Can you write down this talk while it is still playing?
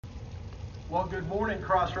Well, good morning,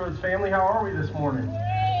 Crossroads family. How are we this morning?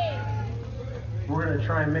 We're going to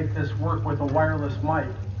try and make this work with a wireless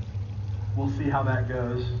mic. We'll see how that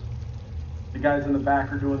goes. The guys in the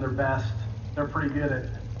back are doing their best. They're pretty good at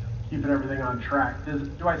keeping everything on track.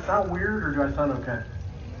 Do I sound weird or do I sound okay?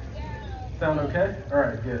 Sound okay? All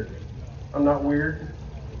right, good. I'm not weird?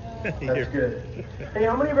 That's good. Hey,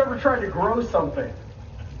 how many have ever tried to grow something?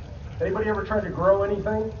 Anybody ever tried to grow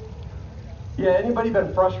anything? Yeah, anybody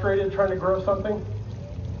been frustrated trying to grow something?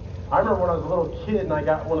 I remember when I was a little kid and I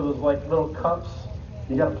got one of those like little cups.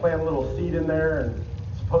 You got to plant a little seed in there and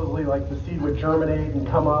supposedly like the seed would germinate and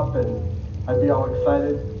come up and I'd be all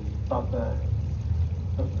excited about the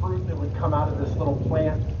fruit that would come out of this little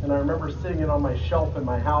plant. And I remember sitting it on my shelf in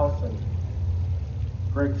my house and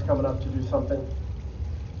Greg's coming up to do something.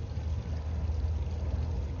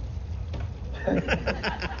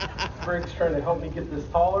 Greg's trying to help me get this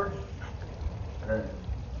taller. All right.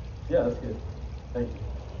 Yeah, that's good. Thank you.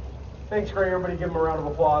 Thanks, Greg. Everybody give him a round of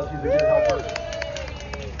applause. He's a good helper.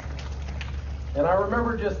 And I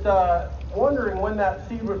remember just wondering when that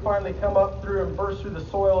seed would finally come up through and burst through the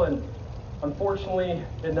soil, and unfortunately,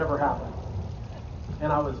 it never happened.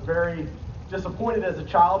 And I was very disappointed as a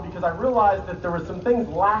child because I realized that there were some things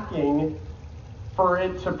lacking for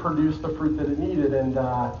it to produce the fruit that it needed. And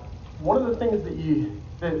one of the things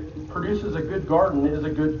that produces a good garden is a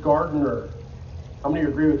good gardener. How many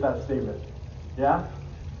agree with that statement? Yeah?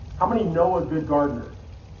 How many know a good gardener?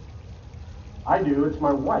 I do. It's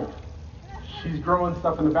my wife. She's growing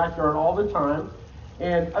stuff in the backyard all the time.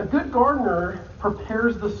 And a good gardener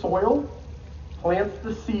prepares the soil, plants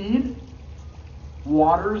the seed,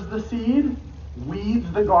 waters the seed,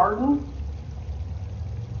 weeds the garden,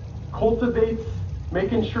 cultivates,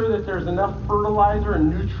 making sure that there's enough fertilizer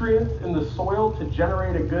and nutrients in the soil to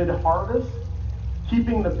generate a good harvest,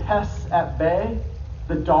 keeping the pests at bay,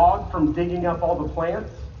 the dog from digging up all the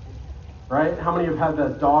plants, right? How many have had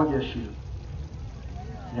that dog issue?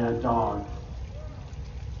 Yeah, dogs.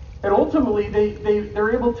 And ultimately,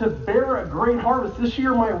 they're able to bear a great harvest. This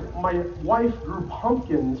year, my wife grew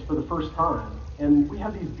pumpkins for the first time. And we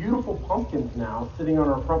have these beautiful pumpkins now sitting on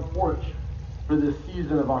our front porch for this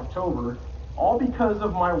season of October, all because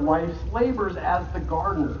of my wife's labors as the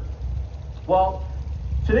gardener. Well,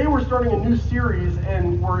 today we're starting a new series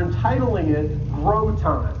and we're entitling it Grow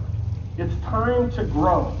Time. It's time to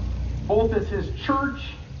grow, both as his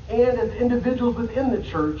church and as individuals within the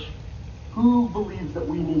church who believes that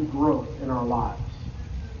we need growth in our lives.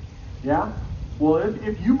 Yeah? Well,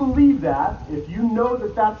 if you believe that, if you know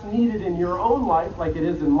that that's needed in your own life like it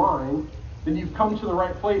is in mine, then you've come to the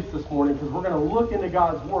right place this morning because we're going to look into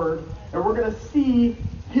God's Word and we're going to see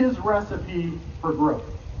His recipe for growth.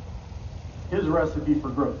 His recipe for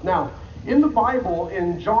growth. Now, in the Bible,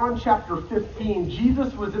 in John chapter 15,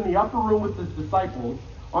 Jesus was in the upper room with his disciples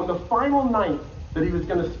on the final night that he was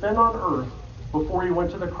going to spend on earth before he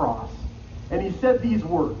went to the cross. And he said these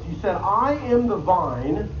words. He said, I am the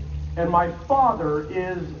vine, and my Father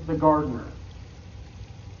is the gardener.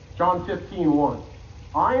 John 15:1.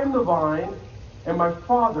 I am the vine, and my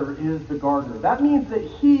Father is the gardener. That means that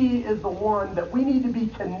he is the one that we need to be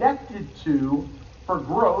connected to for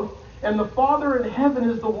growth. And the Father in heaven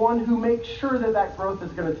is the one who makes sure that that growth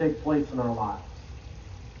is going to take place in our lives.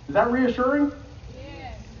 Is that reassuring?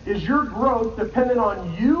 Yes. Is your growth dependent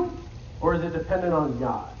on you, or is it dependent on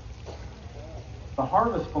God? The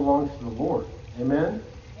harvest belongs to the Lord. Amen?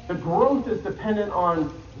 The growth is dependent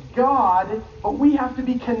on God, but we have to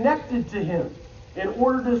be connected to Him in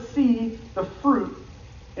order to see the fruit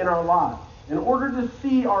in our lives. In order to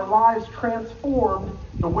see our lives transformed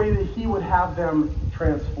the way that He would have them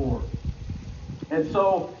transformed. And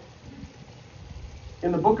so,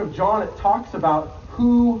 in the book of John, it talks about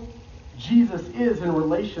who Jesus is in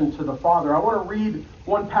relation to the Father. I want to read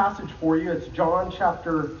one passage for you. It's John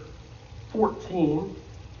chapter 14,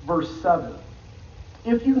 verse 7.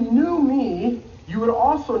 If you knew me, you would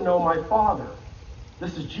also know my Father.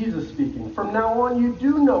 This is Jesus speaking. From now on, you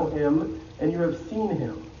do know him, and you have seen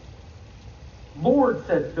him. Lord,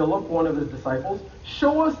 said Philip, one of his disciples,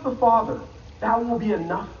 show us the Father. That will be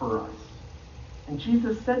enough for us. And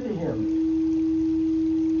Jesus said to him,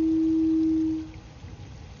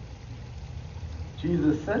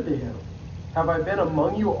 have I been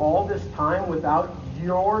among you all this time without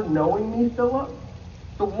your knowing me, Philip?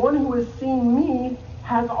 The one who has seen me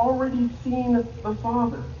has already seen the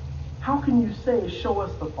Father. How can you say, show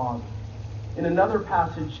us the Father? In another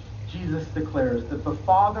passage, Jesus declares that the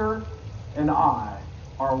Father and I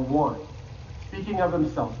are one. Speaking of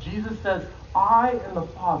himself, Jesus says, I and the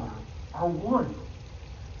Father are one.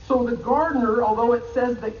 So the gardener, although it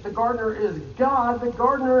says that the gardener is God, the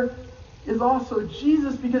gardener is also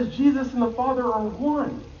Jesus, because Jesus and the Father are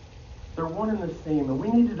one. They're one and the same, and we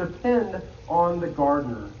need to depend on the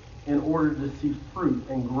gardener in order to see fruit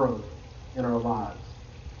and growth in our lives.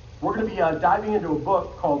 We're going to be diving into a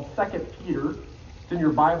book called 2 Peter. It's in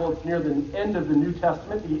your Bible. It's near the end of the New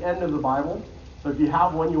Testament, the end of the Bible. So if you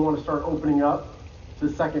have one, you want to start opening up to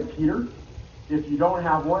 2 Peter. If you don't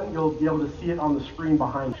have one, you'll be able to see it on the screen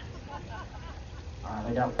behind you. All right,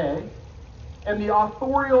 I got okay. And the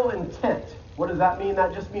authorial intent. What does that mean?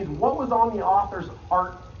 That just means what was on the author's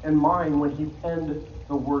heart and mind when he penned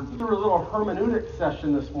the words. Through a little hermeneutic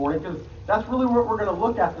session this morning, because that's really what we're going to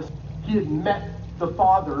look at. He had met the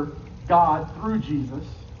Father, God, through Jesus.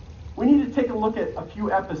 We need to take a look at a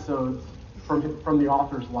few episodes from the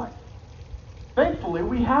author's life. Thankfully,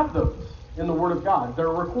 we have those in the Word of God. They're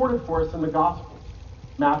recorded for us in the Gospels.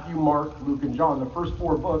 Matthew, Mark, Luke, and John, the first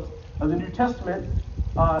 4 books of the New Testament.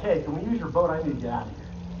 Hey, can we use your boat? I need to get out of here.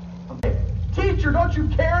 Okay. Teacher, don't you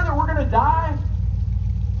care that we're going to die?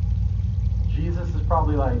 Jesus is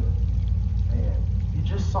probably like, man, you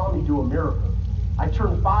just saw me do a miracle. I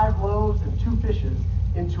turned 5 loaves and 2 fishes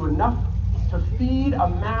into enough to feed a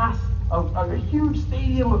mass of a huge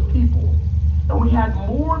stadium of people. And we had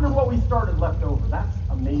more than what we started left over. That's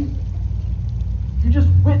amazing. You just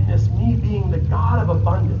witnessed me being the God of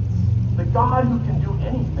abundance, the God who can do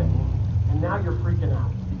anything, and now you're freaking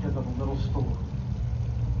out because of a little storm.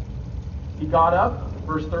 He got up,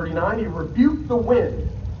 verse 39, he rebuked the wind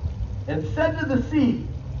and said to the sea,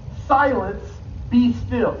 "Silence, be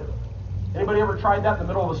still." Anybody ever tried that in the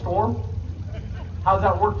middle of a storm? How's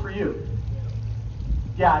that work for you?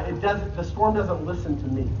 Yeah, it doesn't. The storm doesn't listen to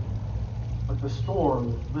me, but the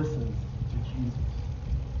storm listens to Jesus.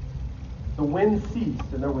 The wind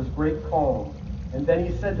ceased, and there was great calm. And then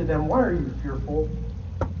he said to them, "Why are you fearful?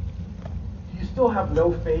 Do you still have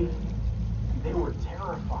no faith?" And they were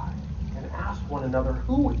terrified and asked one another,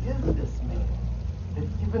 "Who is this man that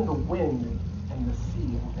even the wind and the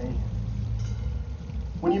sea obey him?"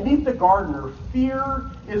 When you meet the gardener,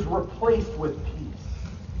 fear is replaced with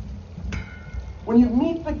peace. When you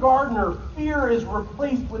meet the gardener, fear is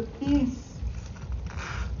replaced with peace.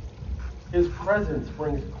 His presence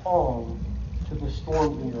brings calm to the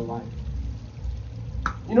storms in your life.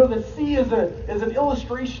 You know, the sea is an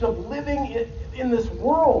illustration of living in this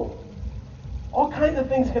world. All kinds of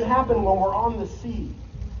things can happen when we're on the sea.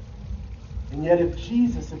 And yet if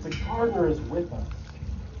the gardener is with us,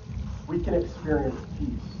 we can experience peace,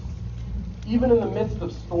 even in the midst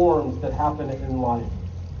of storms that happen in life.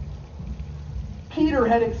 Peter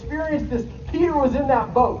had experienced this. Peter was in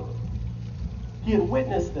that boat. He had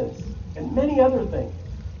witnessed this and many other things.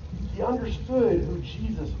 He understood who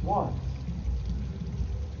Jesus was.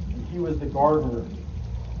 And he was the gardener.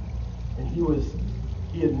 And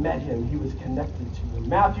he had met him. He was connected to him.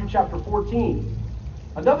 Matthew chapter 14.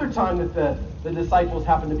 Another time that the disciples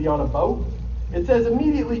happened to be on a boat. It says,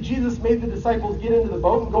 immediately Jesus made the disciples get into the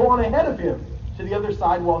boat and go on ahead of him to the other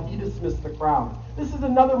side while he dismissed the crowd. This is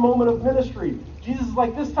another moment of ministry. Jesus is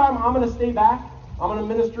like, this time I'm going to stay back. I'm going to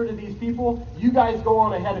minister to these people. You guys go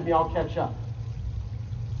on ahead of me. I'll catch up.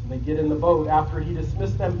 So they get in the boat. After he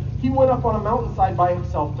dismissed them, he went up on a mountainside by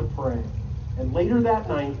himself to pray. And later that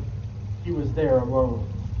night, he was there alone.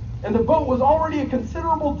 And the boat was already a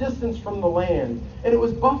considerable distance from the land, and it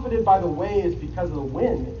was buffeted by the waves because of the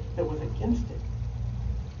wind that was against it.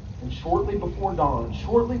 And shortly before dawn,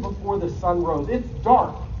 shortly before the sun rose, it's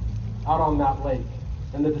dark out on that lake,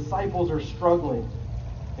 and the disciples are struggling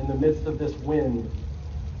in the midst of this wind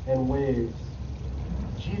and waves.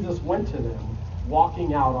 Jesus went to them,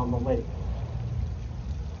 walking out on the lake.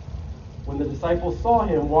 When the disciples saw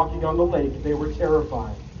him walking on the lake, they were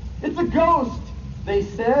terrified. "It's a ghost," they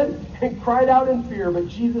said, and cried out in fear. But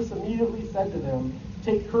Jesus immediately said to them,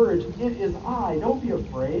 "Take courage, it is I, don't be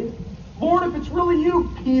afraid." "Lord, if it's really you,"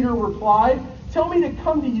 Peter replied, "tell me to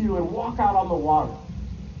come to you and walk out on the water."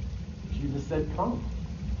 Jesus said, "Come."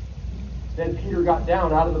 Then Peter got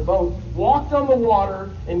down out of the boat, walked on the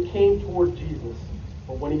water, and came toward Jesus.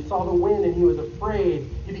 But when he saw the wind and he was afraid,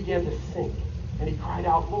 he began to sink. And he cried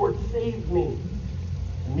out, "Lord, save me."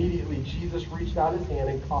 Immediately Jesus reached out his hand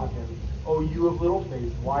and caught him. "Oh, you of little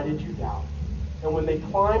faith, why did you doubt?" And when they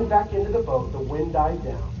climbed back into the boat, the wind died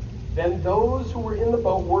down. Then those who were in the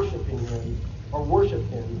boat worshipped him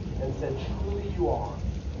and said, "Truly you are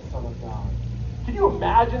the Son of God." Can you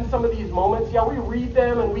imagine some of these moments? Yeah, we read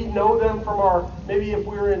them and we know them from maybe if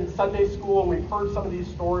we were in Sunday school and we've heard some of these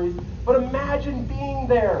stories. But imagine being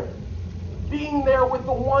there with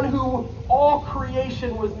the one who all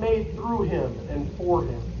creation was made through him and for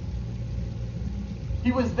him.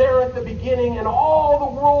 He was there at the beginning and all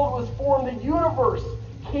the world was formed. The universe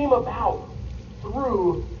came about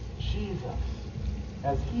through Jesus,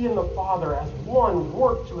 as he and the Father, as one,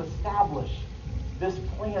 worked to establish this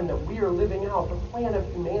plan that we are living out, the plan of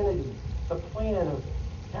humanity, the plan of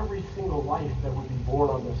every single life that would be born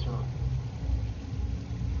on this earth.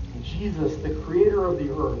 And Jesus, the creator of the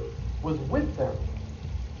earth, was with them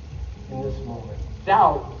in this moment.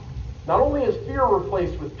 Doubt, not only is fear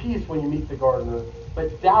replaced with peace when you meet the gardener,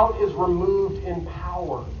 but doubt is removed in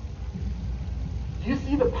power. Do you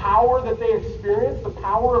see the power that they experience? The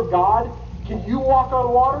power of God? Can you walk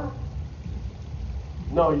on water?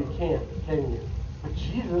 No, you can't, can you? But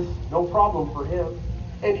Jesus, no problem for him.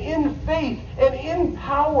 And in faith and in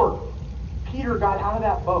power, Peter got out of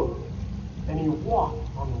that boat and he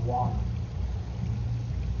walked on the water.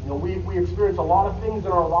 You know, we experience a lot of things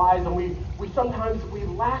in our lives, and we sometimes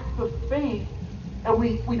lack the faith, and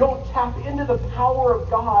we don't tap into the power of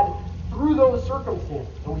God through those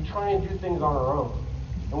circumstances, and we try and do things on our own.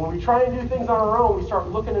 And when we try and do things on our own, we start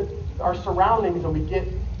looking at our surroundings and we get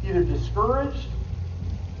either discouraged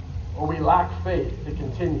or we lack faith to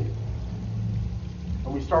continue.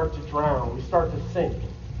 And we start to drown. We start to sink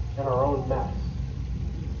in our own mess,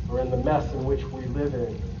 or in the mess in which we live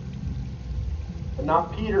in. But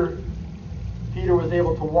not Peter. Peter was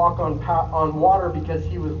able to walk on water because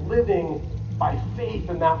he was living by faith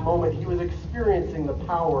in that moment. He was experiencing the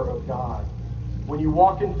power of God. When you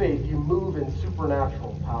walk in faith, you move in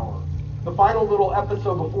supernatural power. The final little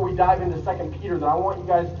episode before we dive into 2 Peter that I want you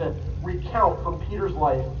guys to recount from Peter's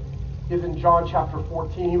life is in John chapter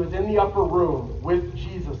 14. He was in the upper room with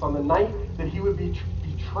Jesus on the night that he would be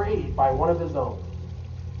betrayed by one of his own,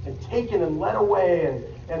 and taken and led away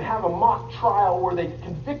and have a mock trial where they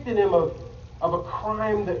convicted him of a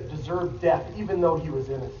crime that deserved death, even though he was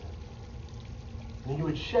innocent. And he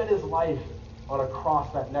would shed his life on a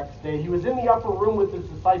cross that next day. He was in the upper room with his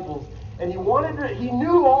disciples, and he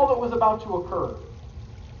knew all that was about to occur.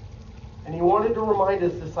 And he wanted to remind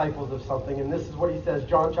his disciples of something, and this is what he says,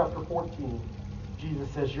 John chapter 14. Jesus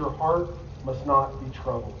says, "Your heart must not be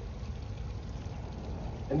troubled."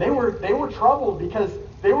 And they were troubled because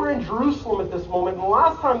they were in Jerusalem at this moment. And the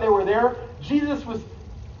last time they were there, Jesus was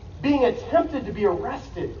being attempted to be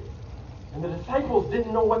arrested. And the disciples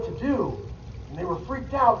didn't know what to do. And they were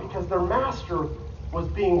freaked out because their master was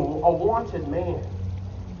being a wanted man.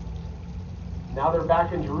 Now they're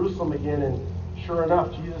back in Jerusalem again, and sure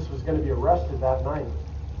enough, Jesus was going to be arrested that night.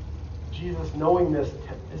 Jesus, knowing this,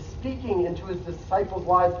 is speaking into his disciples'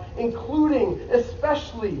 lives, including,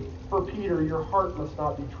 especially for Peter, "Your heart must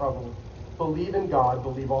not be troubled. Believe in God,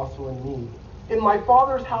 believe also in me. In my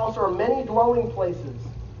Father's house are many dwelling places.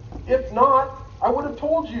 If not, I would have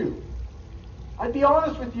told you. I'd be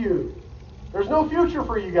honest with you. There's no future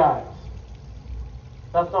for you guys."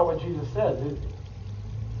 That's not what Jesus says, is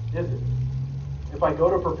it? "If I go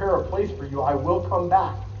to prepare a place for you, I will come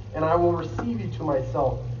back, and I will receive you to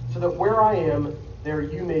myself, so that where I am, there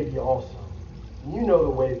you may be also. You know the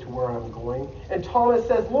way to where I'm going." And Thomas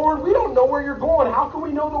says, "Lord, we don't know where you're going. How can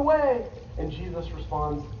we know the way?" And Jesus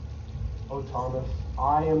responds, "Oh, Thomas,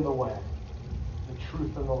 I am the way, the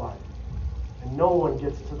truth, and the life. And no one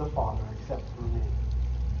gets to the Father except through me."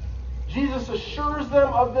 Jesus assures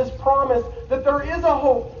them of this promise that there is a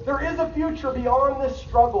hope, there is a future beyond this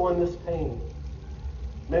struggle and this pain.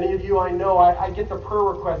 Many of you I know, I get the prayer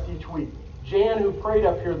requests each week. Jan, who prayed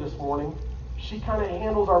up here this morning, she kind of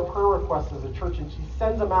handles our prayer requests as a church, and she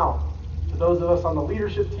sends them out to those of us on the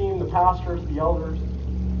leadership team, the pastors, the elders,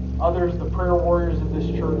 others, the prayer warriors of this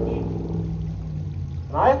church.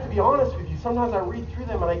 And I have to be honest with you, sometimes I read through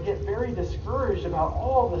them and I get very discouraged about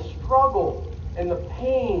all the struggle and the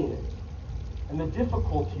pain and the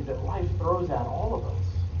difficulty that life throws at all of us.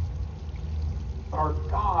 But our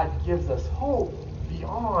God gives us hope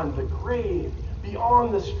beyond the grave,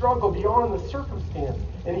 beyond the struggle, beyond the circumstance.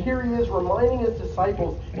 And here he is reminding his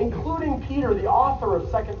disciples, including Peter, the author of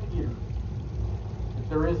 2 Peter, that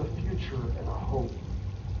there is a future and a hope.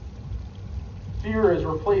 Fear is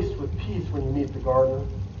replaced with peace when you meet the gardener.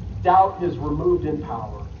 Doubt is removed in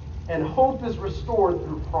power. And hope is restored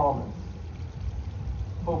through promise.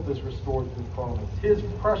 Hope is restored through promise. His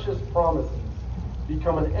precious promises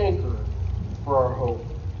become an anchor for our hope.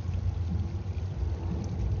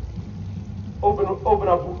 Open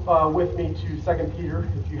up with me to 2 Peter,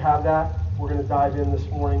 if you have that. We're going to dive in this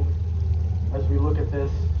morning as we look at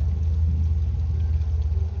this.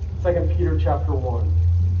 2 Peter chapter 1.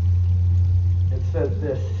 It says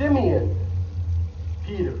this: "Simeon,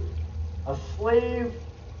 Peter, a slave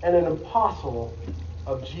and an apostle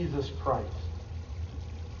of Jesus Christ."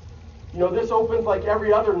 You know, this opens like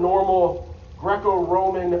every other normal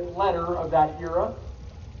Greco-Roman letter of that era.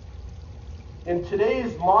 In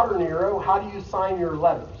today's modern era, how do you sign your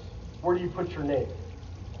letters? Where do you put your name?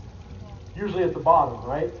 Usually at the bottom,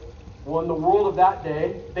 right? Well, in the world of that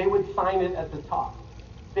day, they would sign it at the top.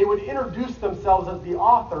 They would introduce themselves as the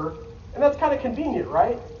author, and that's kind of convenient,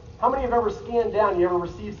 right? How many have ever scanned down, you ever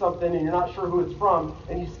received something and you're not sure who it's from,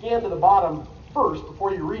 and you scan to the bottom first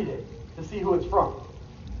before you read it to see who it's from?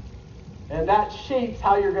 And that shapes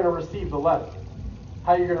how you're going to receive the letter,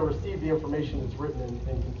 how you're going to receive the information that's written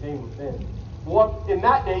and contained within. Well, in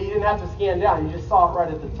that day, you didn't have to scan down. You just saw it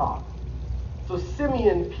right at the top. So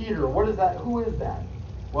Simeon Peter, what is that? Who is that?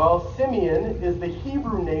 Well, Simeon is the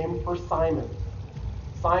Hebrew name for Simon.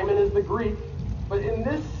 Simon is the Greek. But in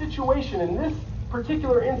this situation, in this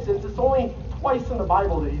particular instance, it's only twice in the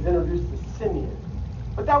Bible that he's introduced as Simeon.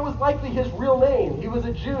 But that was likely his real name. He was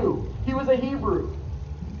a Jew. He was a Hebrew.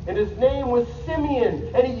 And his name was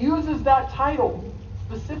Simeon. And he uses that title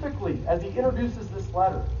specifically as he introduces this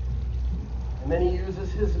letter. And then he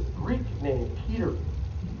uses his Greek name, Peter.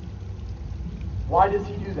 Why does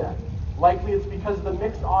he do that? Likely it's because of the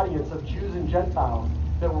mixed audience of Jews and Gentiles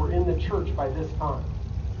that were in the church by this time.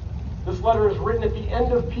 This letter is written at the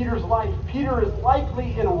end of Peter's life. Peter is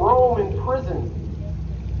likely in Rome in prison.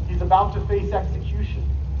 He's about to face execution.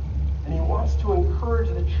 And he wants to encourage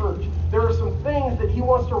the church. There are some things that he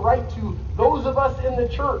wants to write to those of us in the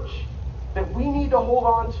church that we need to hold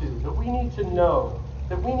on to, that we need to know,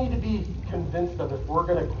 that we need to be convinced of if we're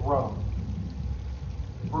going to grow,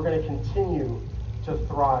 if we're going to continue to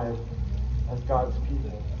thrive as God's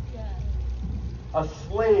people. A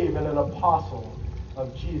slave and an apostle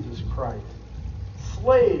of Jesus Christ.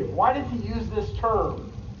 Slave, why did he use this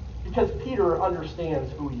term? Because Peter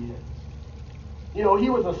understands who he is. You know, he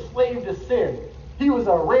was a slave to sin. He was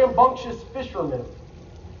a rambunctious fisherman.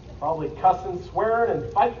 Probably cussing, swearing,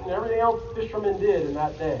 and fighting and everything else fishermen did in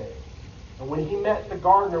that day. And when he met the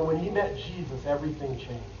gardener, when he met Jesus, everything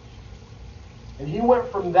changed. And he went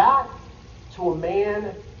from that to a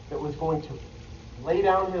man that was going to lay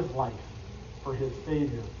down his life for his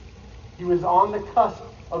Savior. He was on the cusp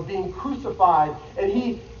of being crucified, and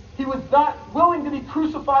he was not willing to be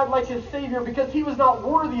crucified like his Savior because he was not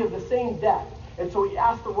worthy of the same death. And so he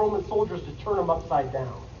asked the Roman soldiers to turn him upside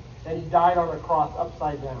down. And he died on a cross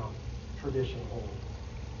upside down, tradition holds.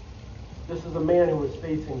 This is a man who was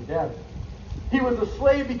facing death. He was a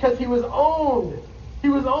slave because he was owned. He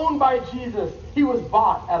was owned by Jesus. He was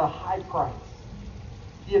bought at a high price.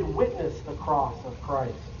 He had witnessed the cross of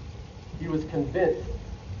Christ. He was convinced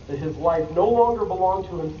that his life no longer belonged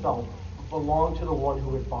to himself, but belonged to the one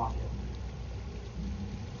who had bought him.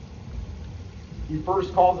 He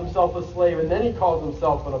first calls himself a slave, and then he calls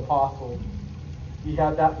himself an apostle. He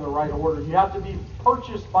had that in the right order. You have to be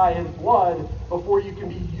purchased by his blood before you can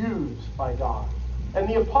be used by God. And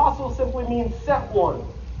the apostle simply means sent one.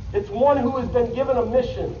 It's one who has been given a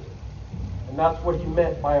mission. And that's what he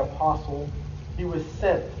meant by apostle. He was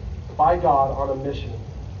sent by God on a mission.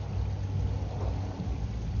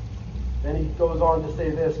 Then he goes on to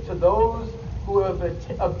say this: to those who have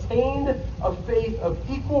obtained a faith of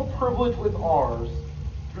equal privilege with ours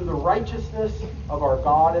through the righteousness of our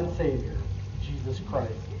God and Savior, Jesus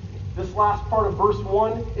Christ. This last part of verse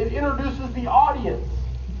 1, it introduces the audience.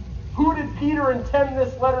 Who did Peter intend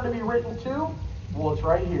this letter to be written to? Well, it's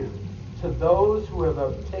right here. To those who have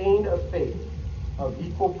obtained a faith of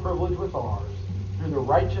equal privilege with ours through the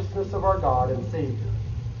righteousness of our God and Savior,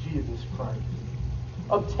 Jesus Christ.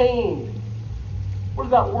 Obtained. What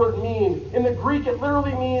does that word mean? In the Greek, it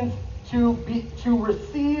literally means to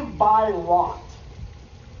receive by lot.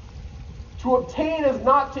 To obtain is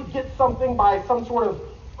not to get something by some sort of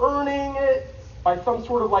earning it, by some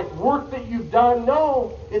sort of like work that you've done.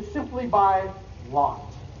 No, it's simply by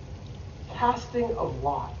lot. Casting of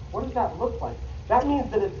lot. What does that look like? That means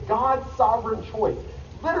that it's God's sovereign choice.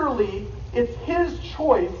 Literally, it's his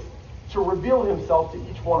choice to reveal himself to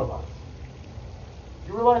each one of us.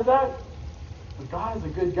 Do you realize that? But God is a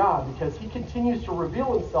good God because he continues to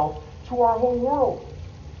reveal himself to our whole world.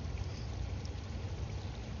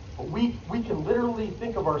 But we can literally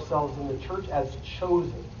think of ourselves in the church as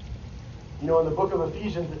chosen. You know, in the book of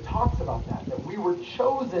Ephesians, it talks about that we were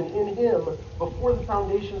chosen in him before the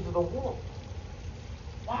foundations of the world.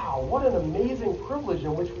 Wow, what an amazing privilege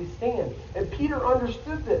in which we stand. And Peter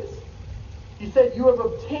understood this. He said, you have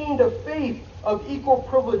obtained a faith of equal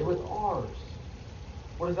privilege with ours.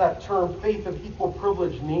 What does that term, faith of equal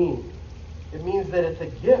privilege, mean? It means that it's a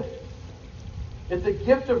gift. It's a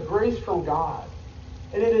gift of grace from God.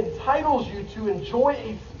 And it entitles you to enjoy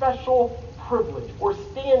a special privilege or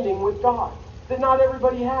standing with God that not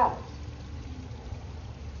everybody has.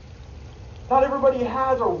 Not everybody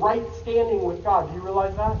has a right standing with God. Do you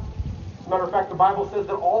realize that? As a matter of fact, the Bible says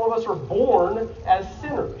that all of us are born as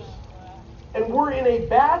sinners. And we're in a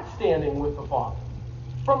bad standing with the Father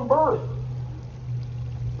from birth.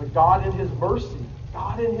 But God in his mercy,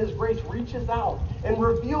 God in his grace reaches out and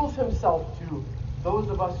reveals himself to those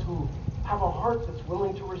of us who have a heart that's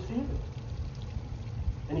willing to receive it.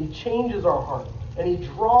 And he changes our heart, and he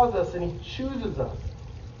draws us, and he chooses us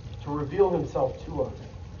to reveal himself to us.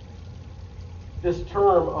 This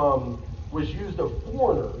term was used of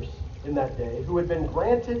foreigners in that day who had been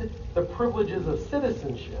granted the privileges of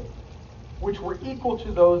citizenship, which were equal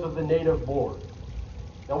to those of the native born.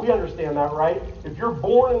 Now we understand that, right? If you're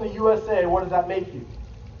born in the USA, what does that make you?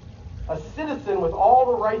 A citizen with all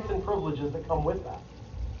the rights and privileges that come with that.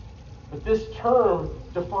 But this term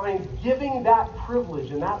defines giving that privilege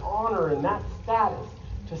and that honor and that status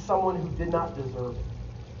to someone who did not deserve it.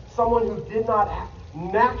 Someone who did not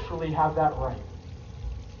naturally have that right.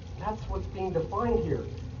 And that's what's being defined here.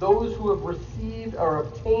 Those who have received or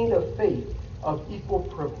obtained a faith of equal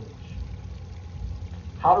privilege.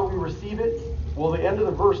 How do we receive it? Well, the end of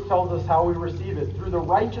the verse tells us how we receive it. Through the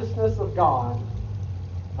righteousness of God,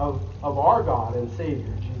 of our God and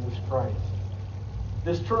Savior, Jesus Christ.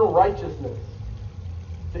 This term righteousness,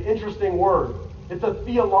 it's an interesting word. It's a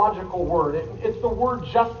theological word. It's the word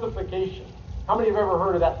justification. How many have ever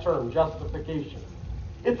heard of that term, justification?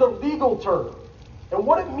 It's a legal term. And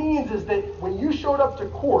what it means is that when you showed up to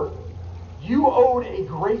court, you owed a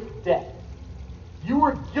great debt. You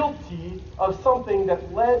were guilty of something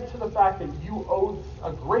that led to the fact that you owed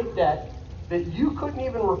a great debt that you couldn't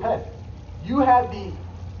even repay. You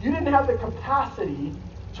didn't have the capacity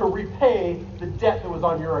to repay the debt that was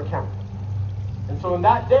on your account. And so in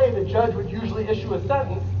that day, the judge would usually issue a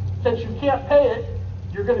sentence. Since you can't pay it,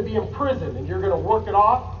 you're going to be in prison, and you're going to work it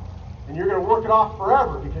off, and you're going to work it off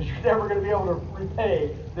forever because you're never going to be able to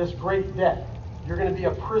repay this great debt. You're going to be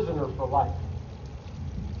a prisoner for life.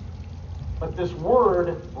 But this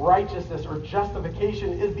word, righteousness or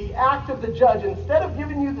justification, is the act of the judge. Instead of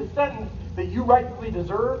giving you the sentence that you rightfully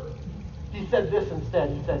deserve, he said this instead.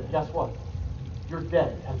 He said, guess what? Your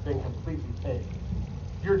debt has been completely paid.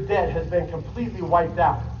 Your debt has been completely wiped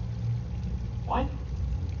out. What?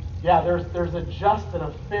 Yeah, there's a just and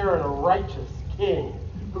a fair and a righteous king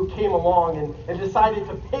who came along and decided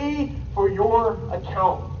to pay for your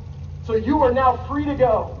account. So you are now free to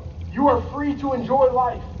go. You are free to enjoy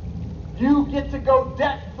life. You get to go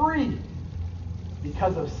debt-free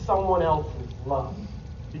because of someone else's love,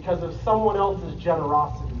 because of someone else's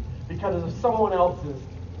generosity, because of someone else's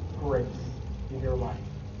grace in your life.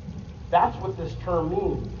 That's what this term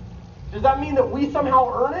means. Does that mean that we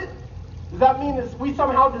somehow earn it? Does that mean that we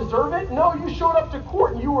somehow deserve it? No, you showed up to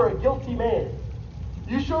court and you were a guilty man.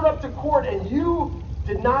 You showed up to court and you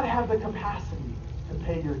did not have the capacity to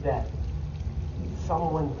pay your debt.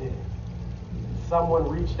 Someone did. Someone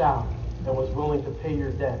reached out and was willing to pay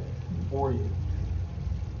your debt for you.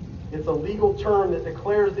 It's a legal term that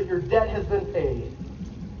declares that your debt has been paid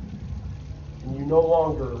and you no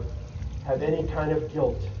longer have any kind of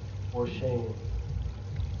guilt or shame.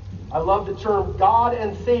 I love the term God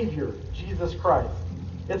and Savior, Jesus Christ.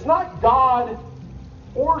 It's not God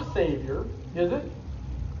or Savior, is it?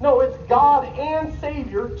 No, it's God and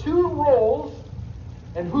Savior, two roles,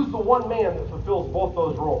 and who's the one man that fulfills both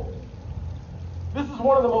those roles? This is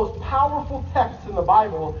one of the most powerful texts in the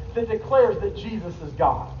Bible that declares that Jesus is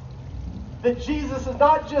God. That Jesus is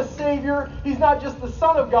not just Savior, he's not just the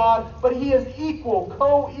Son of God, but he is equal,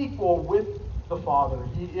 co-equal with the Father.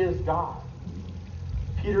 He is God.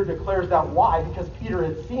 Peter declares that. Why? Because Peter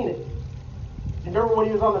had seen it. You remember when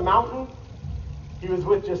he was on the mountain? He was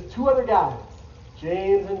with just two other guys,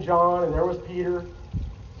 James and John, and there was Peter.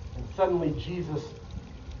 And suddenly Jesus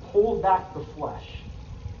pulled back the flesh.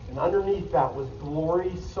 And underneath that was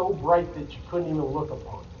glory so bright that you couldn't even look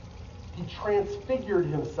upon. He transfigured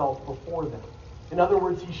himself before them. In other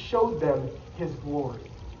words, he showed them his glory.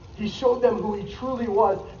 He showed them who he truly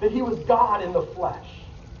was, that he was God in the flesh.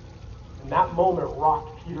 And that moment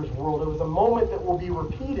rocked Peter's world. It was a moment that will be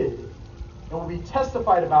repeated and will be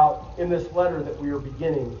testified about in this letter that we are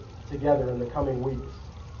beginning together in the coming weeks.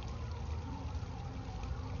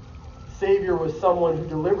 Savior was someone who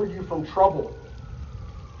delivered you from trouble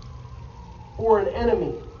or an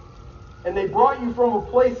enemy. And they brought you from a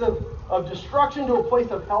place of destruction to a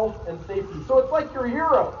place of health and safety. So it's like your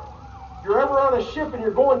hero. If you're ever on a ship and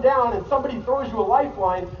you're going down and somebody throws you a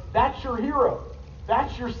lifeline, that's your hero.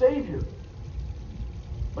 That's your Savior.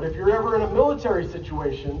 But if you're ever in a military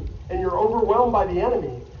situation and you're overwhelmed by the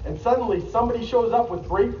enemy, and suddenly somebody shows up with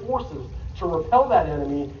great forces to repel that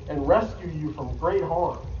enemy and rescue you from great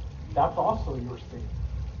harm, that's also your Savior.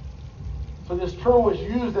 So this term was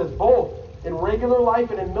used as both in regular life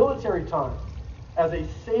and in military time as a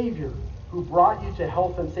savior who brought you to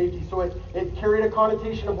health and safety. So it carried a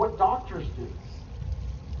connotation of what doctors do.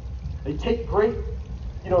 They take great,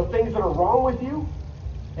 things that are wrong with you,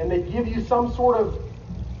 and they give you some sort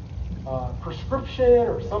of prescription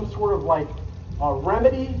or some sort of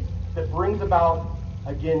remedy that brings about,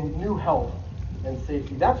 again, new health and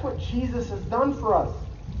safety. That's what Jesus has done for us.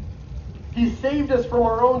 He saved us from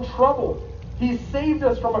our own trouble. He saved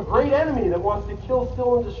us from a great enemy that wants to kill,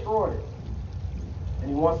 steal, and destroy. And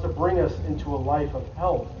he wants to bring us into a life of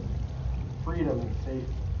health, freedom, and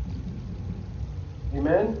safety.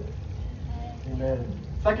 Amen? Amen.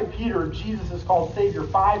 2 Peter, Jesus is called Savior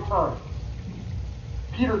 5 times.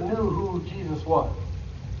 Peter knew who Jesus was.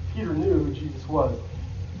 Peter knew who Jesus was.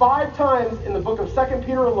 5 times in the book of 2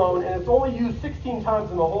 Peter alone, and it's only used 16 times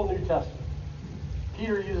in the whole New Testament.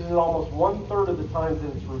 Peter uses it almost 1/3 of the times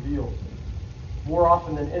that it's revealed, more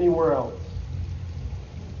often than anywhere else.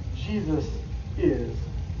 Jesus is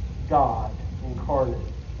God incarnate,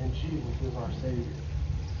 and Jesus is our Savior.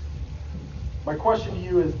 My question to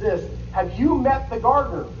you is this: have you met the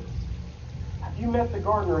gardener? Have you met the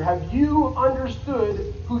gardener? Have you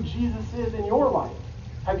understood who Jesus is in your life?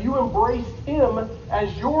 Have you embraced him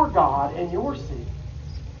as your God and your Savior?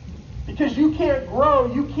 Because you can't grow,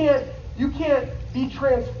 you can't be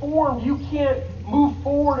transformed, you can't move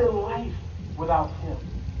forward in life without him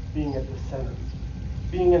being at the center,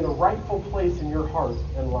 being in the rightful place in your heart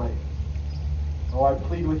and life. Oh, I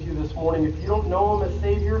plead with you this morning, if you don't know him as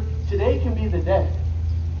Savior, today can be the day.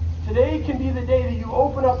 Today can be the day that you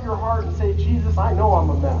open up your heart and say, Jesus, I know I'm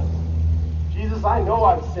a mess. Jesus, I know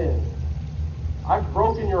I've sinned. I've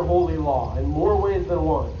broken your holy law in more ways than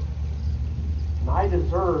one. And I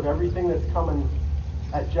deserve everything that's coming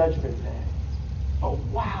at Judgment Day. But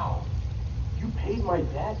wow, you paid my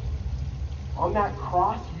debt. On that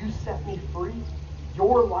cross, you set me free.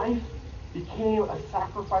 Your life became a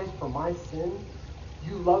sacrifice for my sin.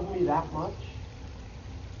 You love me that much.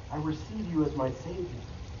 I receive you as my Savior.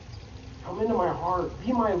 Come into my heart.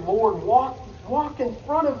 Be my Lord. Walk in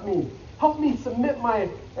front of me. Help me submit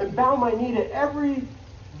and bow my knee to every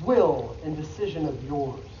will and decision of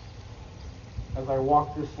yours as I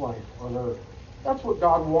walk this life on earth. That's what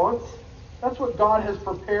God wants. That's what God has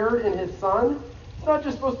prepared in his Son. It's not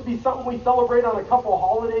just supposed to be something we celebrate on a couple of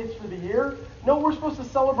holidays through the year. No, we're supposed to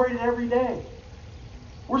celebrate it every day.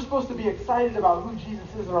 We're supposed to be excited about who Jesus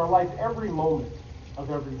is in our life every moment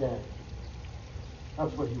of every day.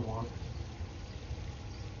 That's what he wants.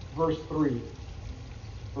 Verse 3.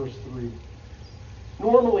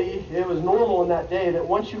 Normally, it was normal in that day that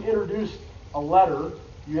once you introduced a letter,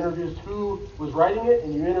 you introduced who was writing it,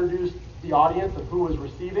 and you introduced the audience of who was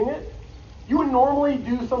receiving it. You would normally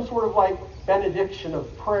do some sort of benediction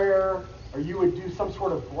of prayer, or you would do some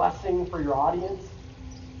sort of blessing for your audience,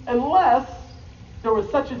 unless there was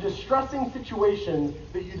such a distressing situation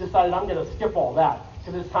that you decided, I'm going to skip all that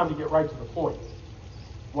because it's time to get right to the point.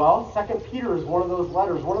 Well, 2 Peter is one of those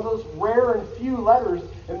letters, one of those rare and few letters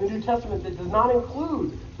in the New Testament that does not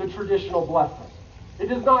include the traditional blessing. It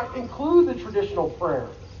does not include the traditional prayer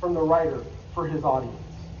from the writer for his audience.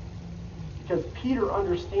 Because Peter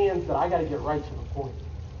understands that I got to get right to the point.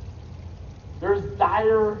 There's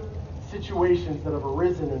dire situations that have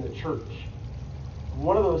arisen in the church. And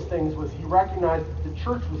one of those things was he recognized that the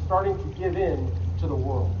church was starting to give in to the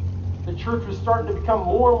world. The church was starting to become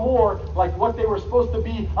more and more like what they were supposed to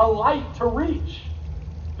be, a light to reach.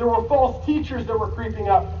 There were false teachers that were creeping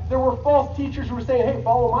up. There were false teachers who were saying, hey,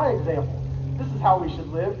 follow my example. This is how we should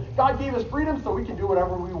live. God gave us freedom so we can do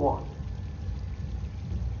whatever we want.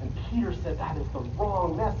 And Peter said that is the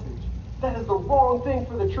wrong message. That is the wrong thing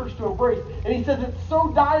for the church to embrace. And he says it's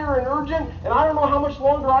so dire and urgent, and I don't know how much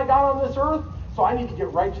longer I got on this earth, so I need to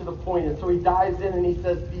get right to the point. And so he dives in and he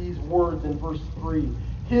says these words in verse 3.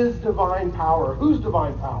 His divine power. Whose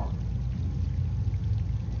divine power?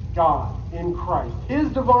 God in Christ. His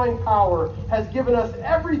divine power has given us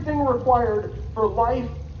everything required for life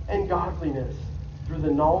and godliness through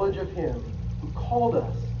the knowledge of him who called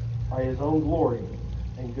us by his own glory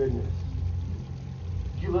and goodness.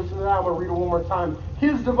 If you listen to that, I'm going to read it one more time.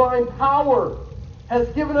 His divine power has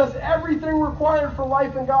given us everything required for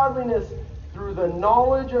life and godliness through the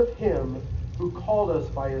knowledge of him who called us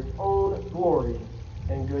by his own glory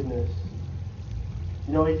and goodness.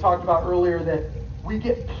 You know, he talked about earlier that we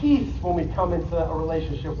get peace when we come into a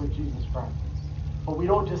relationship with Jesus Christ. But we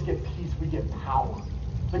don't just get peace, we get power.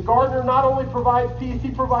 The gardener not only provides peace,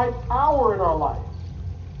 he provides power in our life.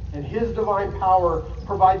 And his divine power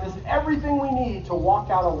provides us everything we need to walk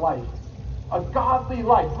out a life, a godly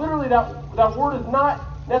life. Literally, that word is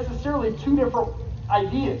not necessarily two different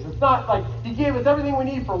ideas. It's not like he gave us everything we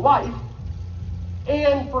need for life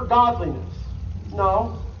and for godliness.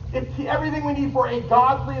 No, it's everything we need for a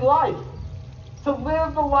godly life. To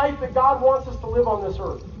live the life that God wants us to live on this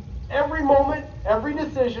earth. Every moment, every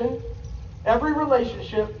decision, every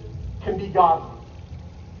relationship can be godly.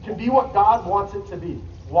 Can be what God wants it to be.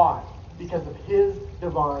 Why? Because of his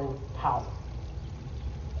divine power.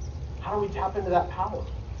 How do we tap into that power?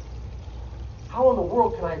 How in the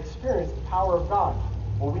world can I experience the power of God?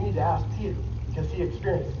 Well, we need to ask Peter, because he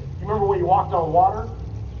experienced it. You remember when he walked on water?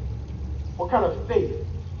 What kind of faith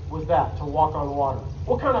was that, to walk on water?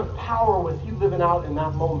 What kind of power was he living out in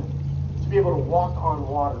that moment, to be able to walk on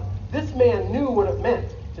water? This man knew what it meant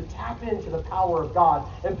to tap into the power of God.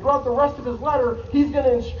 And throughout the rest of his letter, he's going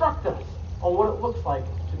to instruct us on what it looks like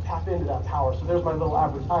to tap into that power. So there's my little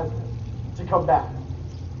advertisement to come back,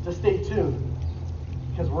 to stay tuned,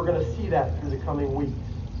 because we're going to see that through the coming weeks.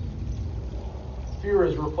 Fear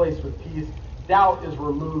is replaced with peace. Doubt is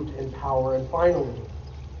removed in power. And finally,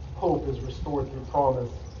 hope is restored through promise.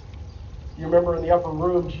 You remember in the upper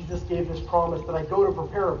room, Jesus gave this promise that I go to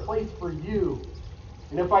prepare a place for you.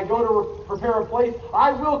 And if I go to prepare a place,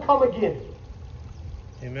 I will come again.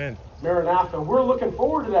 Amen. Maranatha, we're looking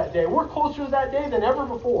forward to that day. We're closer to that day than ever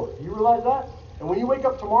before. Do you realize that? And when you wake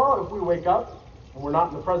up tomorrow, if we wake up, and we're not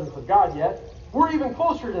in the presence of God yet, we're even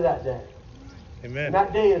closer to that day. Amen. And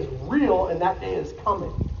that day is real, and that day is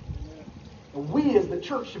coming. And we as the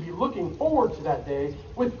church should be looking forward to that day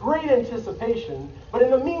with great anticipation. But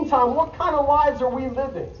in the meantime, what kind of lives are we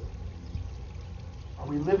living? Are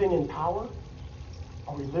we living in power?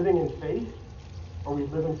 Are we living in faith? Are we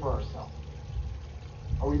living for ourselves?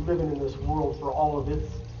 Are we living in this world for all of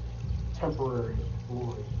its temporary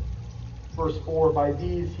glory? Verse 4, by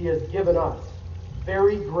these he has given us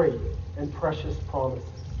very great and precious promises,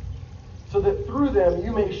 so that through them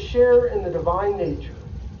you may share in the divine nature,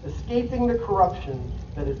 escaping the corruption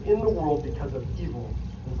that is in the world because of evil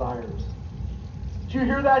desires. Do you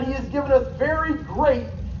hear that? He has given us very great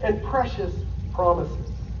and precious promises.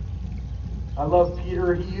 I love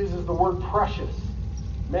Peter. He uses the word precious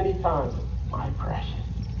many times. My precious.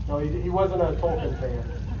 No, he wasn't a Tolkien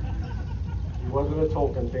fan. He wasn't a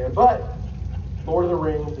Tolkien fan. But Lord of the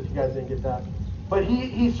Rings, if you guys didn't get that. But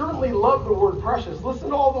he certainly loved the word precious. Listen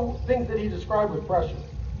to all the things that he described with precious.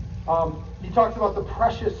 He talks about the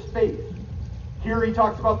precious faith. Here he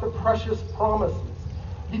talks about the precious promises.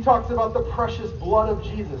 He talks about the precious blood of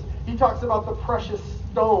Jesus. He talks about the precious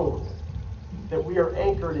stone that we are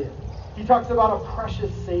anchored in. He talks about a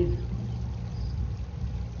precious Savior.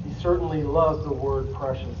 He certainly loved the word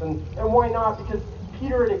precious. And why not? Because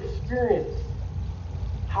Peter had experienced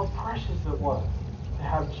how precious it was to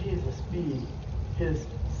have Jesus be his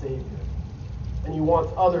Savior. And he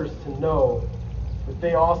wants others to know that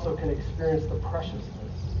they also can experience the preciousness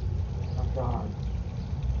of God.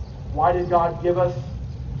 Why did God give us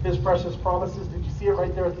his precious promises? Did you see it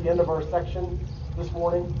right there at the end of our section this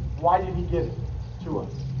morning? Why did he give it to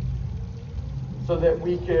us? So that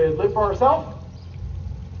we could live for ourselves?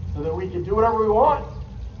 So that we could do whatever we want?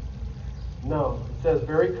 No. It says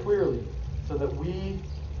very clearly, so that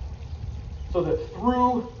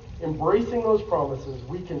through embracing those promises,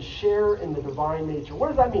 we can share in the divine nature. What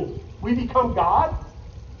does that mean? We become God?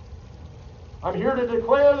 I'm here to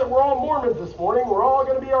declare that we're all Mormons this morning. We're all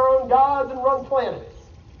going to be our own gods and run planets.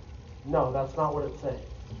 No, that's not what it's saying.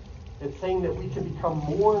 It's saying that we can become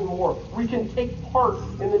more and more. We can take part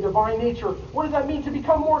in the divine nature. What does that mean? To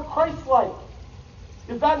become more Christ-like.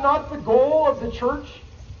 Is that not the goal of the church?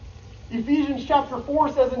 Ephesians chapter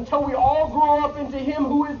 4 says, until we all grow up into him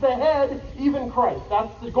who is the head, even Christ.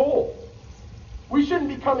 That's the goal. We shouldn't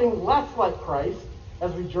be becoming less like Christ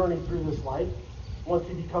as we journey through this life, once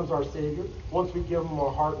he becomes our Savior, once we give him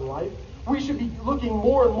our heart and life. We should be looking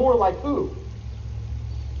more and more like who?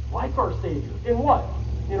 Like our Savior. In what?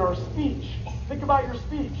 In our speech. Think about your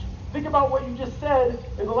speech. Think about what you just said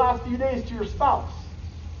in the last few days to your spouse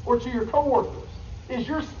or to your coworkers. Is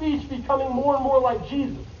your speech becoming more and more like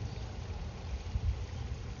Jesus?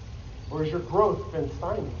 Or has your growth been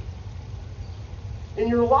stymied? In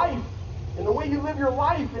your life, in the way you live your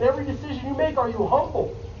life, in every decision you make, are you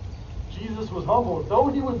humble? Jesus was humble. Though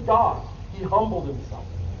he was God, he humbled himself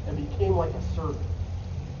and became like a servant.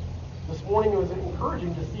 This morning it was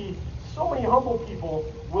encouraging to see so many humble people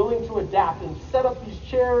willing to adapt and set up these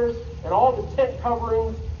chairs and all the tent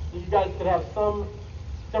coverings so you guys could have some.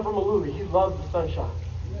 Except for Maluli, he loves the sunshine.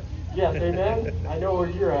 Yes, amen? I know where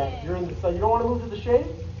you're at. You're in the sun. You don't want to move to the shade?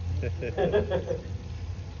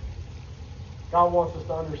 God wants us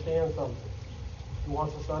to understand something. He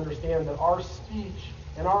wants us to understand that our speech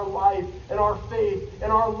and our life and our faith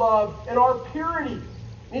and our love and our purity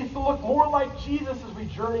needs to look more like Jesus as we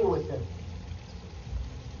journey with him.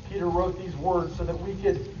 Peter wrote these words so that we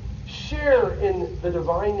could share in the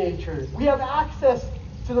divine nature. We have access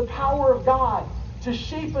to the power of God to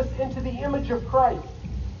shape us into the image of Christ.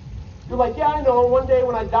 You're like, yeah, I know, one day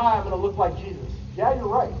when I die, I'm going to look like Jesus. Yeah, you're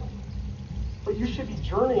right. But you should be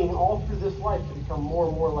journeying all through this life to become more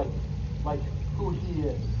and more like who he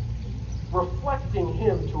is, reflecting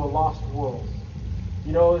him to a lost world.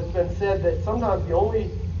 You know, it's been said that sometimes the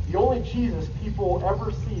only Jesus people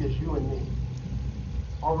ever see is you and me.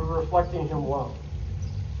 Are we reflecting him well?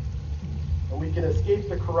 And we can escape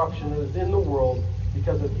the corruption that is in the world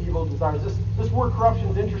because of evil desires. This word corruption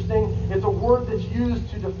is interesting. It's a word that's used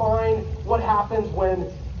to define what happens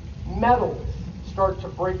when metals start to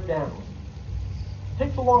break down. It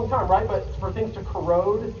takes a long time, right? But for things to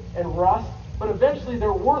corrode and rust, but eventually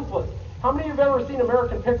they're worthless. How many of you have ever seen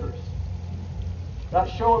American Pickers? That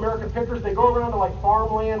show, American Pickers, they go around to like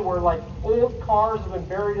farmland where like old cars have been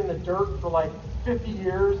buried in the dirt for like 50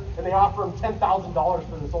 years, and they offer them $10,000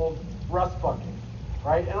 for this old rust bucket,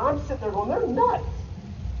 right? And I'm sitting there going, they're nuts.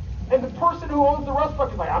 And the person who owns the rust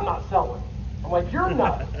bucket is like, I'm not selling. I'm like, you're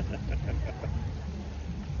nuts.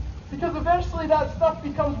 Because eventually that stuff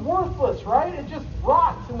becomes worthless, right? It just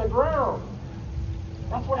rots in the ground.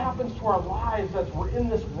 That's what happens to our lives as we're in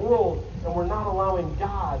this world and we're not allowing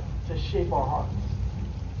God to shape our hearts.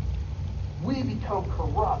 We become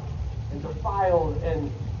corrupt and defiled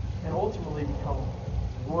and ultimately become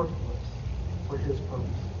worthless for his purpose.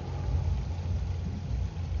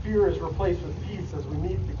 Fear is replaced with peace as we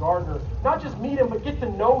meet the gardener. Not just meet him, but get to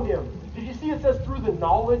know him. Did you see it says through the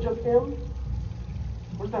knowledge of him?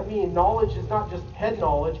 What does that mean? Knowledge is not just head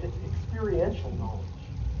knowledge, it's experiential knowledge.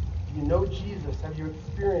 Do you know Jesus? Have you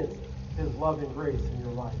experienced his love and grace in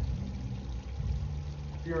your life?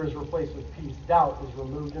 Fear is replaced with peace. Doubt is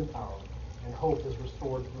removed in power. And hope is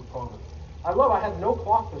restored through promise. I had no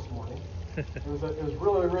clock this morning. It was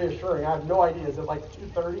really reassuring. I have no idea. Is it like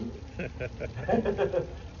 2:30?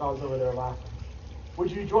 I was over there laughing. Would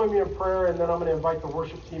you join me in prayer, and then I'm going to invite the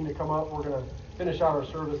worship team to come up. We're going to finish out our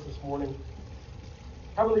service this morning.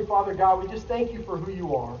 Heavenly Father God, we just thank you for who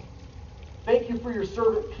you are. Thank you for your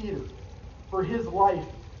servant Peter, for his life,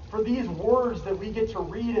 for these words that we get to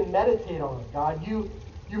read and meditate on. God, you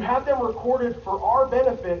have them recorded for our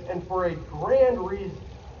benefit and for a grand reason.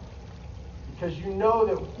 Because you know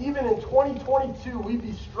that even in 2022, we'd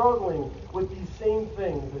be struggling with these same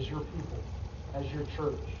things as your people, as your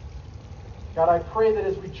church. God, I pray that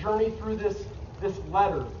as we journey through this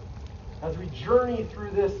letter, as we journey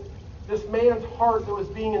through this man's heart that was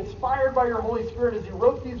being inspired by your Holy Spirit as he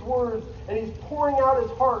wrote these words, and he's pouring out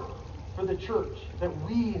his heart for the church, that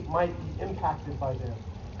we might be impacted by them,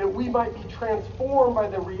 that we might be transformed by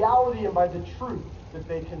the reality and by the truth that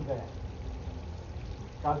they convey.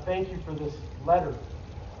 God, thank you for this letter,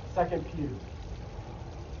 2 Peter.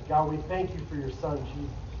 God, we thank you for your son, Jesus.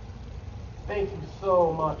 Thank you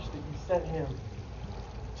so much that you sent him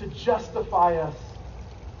to justify us,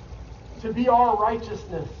 to be our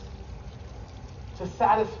righteousness, to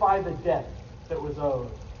satisfy the debt that was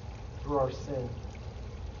owed through our sin.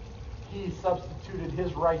 He substituted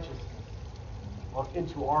his righteousness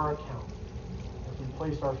into our account as we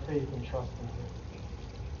place our faith and trust in him.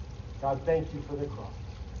 God, thank you for the cross.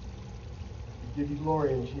 We give you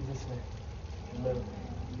glory in Jesus' name. Amen.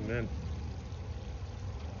 Amen.